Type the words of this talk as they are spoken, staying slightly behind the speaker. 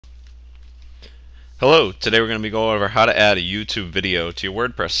Hello, today we're going to be going over how to add a YouTube video to your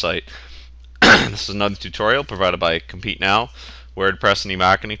WordPress site. This is another tutorial provided by Compete Now, WordPress and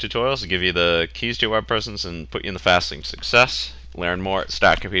e-marketing tutorials to give you the keys to your web presence and put you in the fast lane success. Learn more at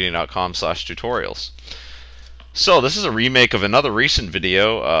startcompeting.com/tutorials. So this is a remake of another recent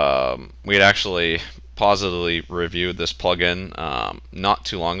video. We had actually positively reviewed this plugin not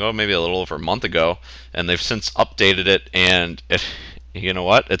too long ago, maybe a little over a month ago, and they've since updated it, and you know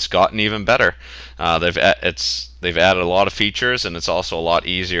what? It's gotten even better. They've added a lot of features, and it's also a lot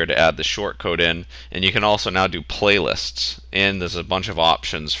easier to add the shortcode in. And you can also now do playlists, and there's a bunch of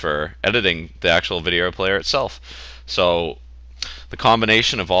options for editing the actual video player itself. So the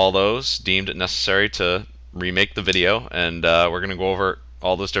combination of all those deemed it necessary to remake the video, and we're going to go over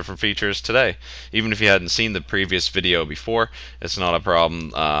all those different features today. Even if you hadn't seen the previous video before, it's not a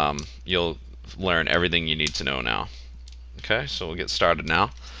problem. You'll learn everything you need to know now. Okay, so we'll get started now.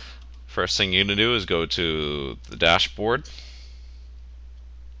 First thing you're going to do is go to the dashboard.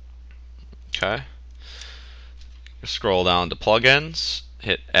 Okay. Scroll down to plugins,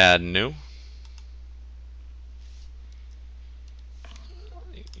 hit add new. What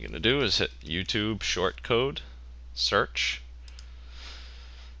you're going to do is hit YouTube shortcode, search.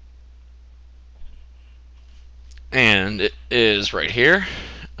 And it is right here,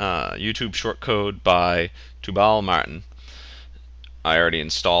 YouTube shortcode by Tubal Martin. I already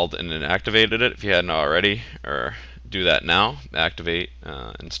installed and activated it. If you hadn't already, or do that now, activate,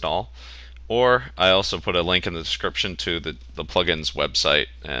 install. Or I also put a link in the description to the plugin's website,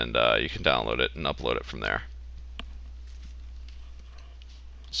 and you can download it and upload it from there.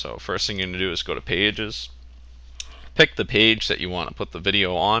 So first thing you're going to do is go to pages. Pick the page that you want to put the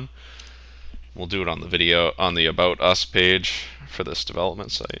video on. We'll do it on the About Us page for this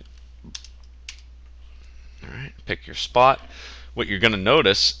development site. Alright, pick your spot. What you're going to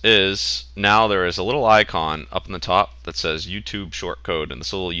notice is now there is a little icon up in the top that says YouTube shortcode and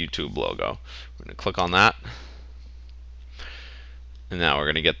this little YouTube logo. We're going to click on that. And now we're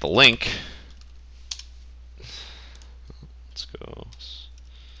going to get the link. Let's go.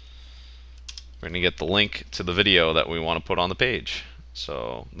 We're going to get the link to the video that we want to put on the page.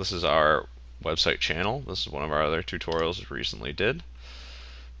 So this is our website channel. This is one of our other tutorials we recently did.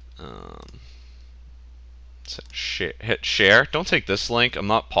 Hit share. Don't take this link. I'm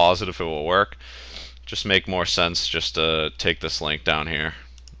not positive it will work. Just make more sense just to take this link down here.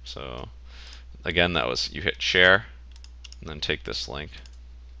 So again, that was you hit share and then take this link.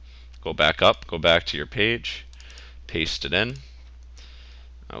 Go back up, go back to your page, paste it in.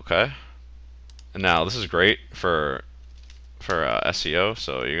 Okay. And now this is great for SEO.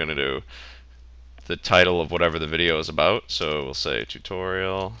 So you're going to do the title of whatever the video is about. So we'll say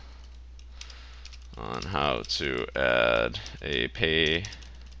tutorial on how to add a PayPal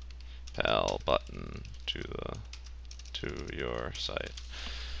button to your site.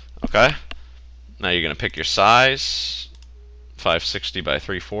 Okay. Now you're going to pick your size. 560 by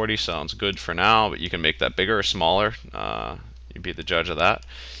 340 sounds good for now, but you can make that bigger or smaller. You'd be the judge of that.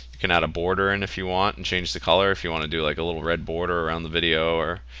 You can add a border in if you want and change the color if you want to do like a little red border around the video,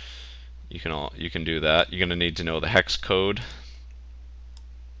 or you can do that. You're going to need to know the hex code.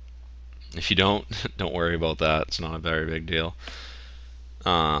 If you don't worry about that. It's not a very big deal.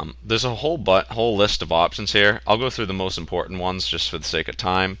 There's a whole list of options here. I'll go through the most important ones just for the sake of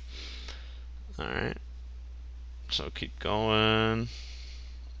time. Alright. So keep going.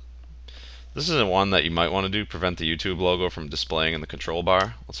 This is the one that you might want to do, prevent the YouTube logo from displaying in the control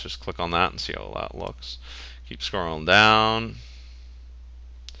bar. Let's just click on that and see how that looks. Keep scrolling down.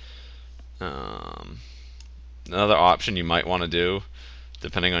 Another option you might want to do,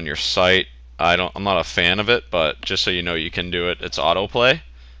 depending on your site, I'm not a fan of it, but just so you know you can do it, it's autoplay.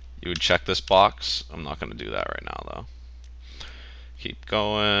 You would check this box. I'm not going to do that right now though. Keep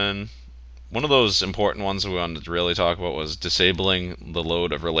going. One of those important ones we wanted to really talk about was disabling the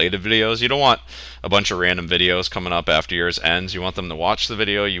load of related videos. You don't want a bunch of random videos coming up after yours ends. You want them to watch the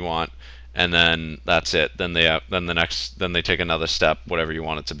video you want, and then that's it. Then they take another step, whatever you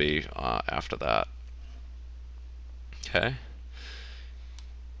want it to be after that. Okay.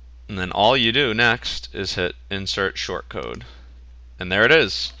 And then all you do next is hit insert shortcode, and there it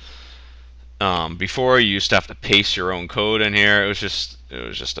is. Before you used to have to paste your own code in here. It was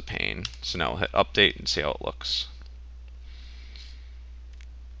just a pain. So now we'll hit update and see how it looks.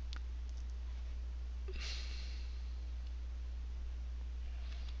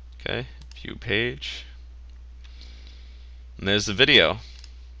 Okay, view page. And there's the video.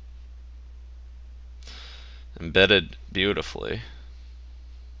 Embedded beautifully.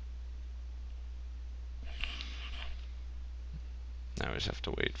 always have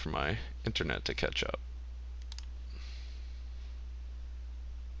to wait for my internet to catch up.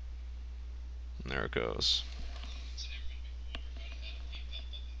 And there it goes.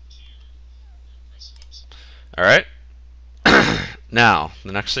 Alright. Now,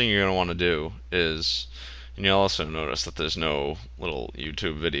 the next thing you're going to want to do is, and you'll also notice that there's no little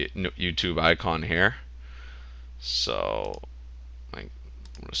YouTube video, no YouTube icon here. So, I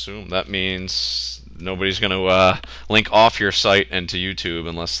would assume that means nobody's going to link off your site into YouTube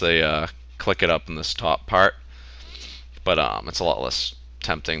unless they click it up in this top part. But it's a lot less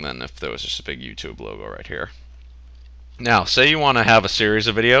tempting than if there was just a big YouTube logo right here. Now, say you want to have a series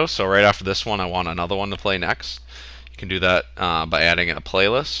of videos, so right after this one I want another one to play next. You can do that by adding in a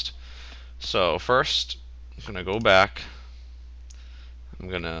playlist. So first, I'm going to go back. I'm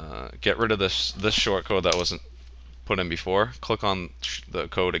going to get rid of this shortcode that wasn't put in before. Click on the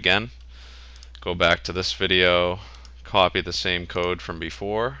code again. Go back to this video, copy the same code from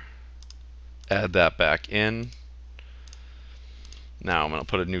before, add that back in. Now I'm going to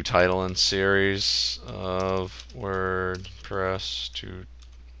put a new title in, series of WordPress tutorials.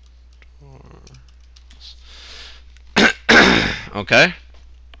 Okay.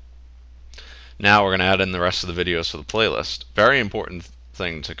 Now we're going to add in the rest of the videos for the playlist. Very important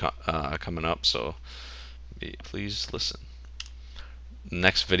thing to coming up, so please listen. The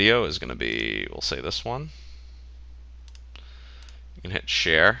next video is going to be, we'll say this one. You can hit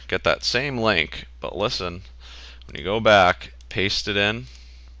share, get that same link, but listen, when you go back, paste it in.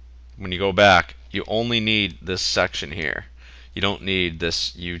 When you go back, you only need this section here. You don't need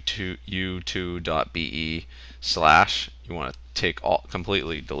this u2.be/. You want to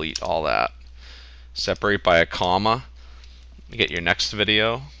completely delete all that. Separate by a comma. You get your next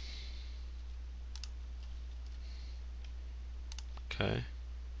video. Okay.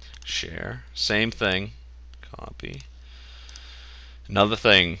 Share. Same thing. Copy.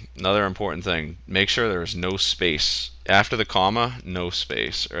 Another important thing, make sure there is no space. After the comma, no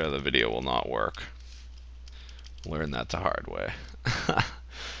space, or the video will not work. Learn that the hard way.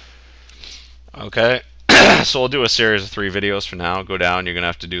 Okay, so we'll do a series of 3 videos for now. Go down, you're going to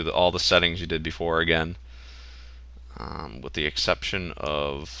have to do all the settings you did before again. With the exception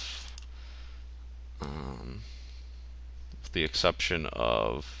of...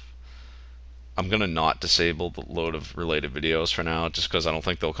 I'm going to not disable the load of related videos for now, just because I don't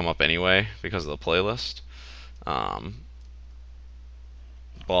think they'll come up anyway because of the playlist.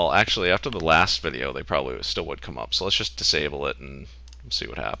 Well, actually, after the last video, they probably still would come up. So let's just disable it and see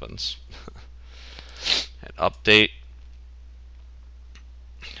what happens. Hit update.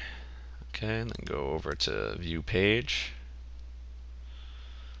 Okay, and then go over to view page.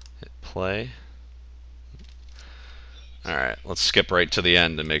 Hit play. Alright, let's skip right to the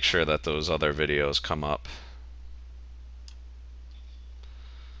end and make sure that those other videos come up.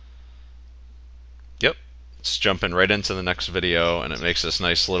 Yep, it's jumping right into the next video, and it makes this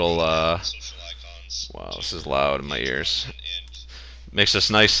nice little, wow, this is loud in my ears. Makes this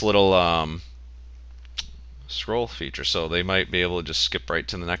nice little scroll feature, so they might be able to just skip right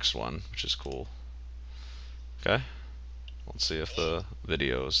to the next one, which is cool. Okay, let's see if the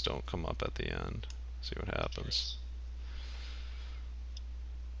videos don't come up at the end. See what happens.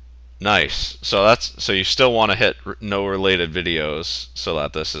 Nice. So you still want to hit no related videos so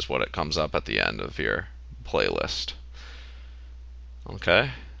that this is what it comes up at the end of your playlist. Okay.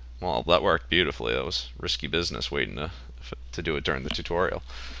 Well, that worked beautifully. That was risky business waiting to do it during the tutorial.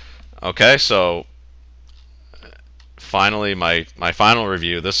 Okay, so finally my final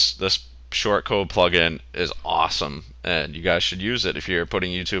review. This shortcode plugin is awesome, and you guys should use it if you're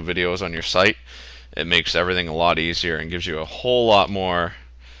putting YouTube videos on your site. It makes everything a lot easier and gives you a whole lot more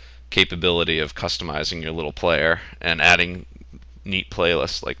capability of customizing your little player and adding neat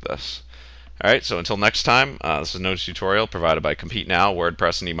playlists like this. Alright, so until next time, this is no tutorial provided by Compete Now,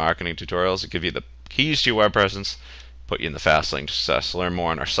 WordPress and e-marketing tutorials that give you the keys to your web presence, put you in the fast lane to success. Learn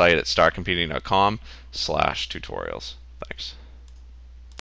more on our site at startcompeting.com/tutorials. Thanks.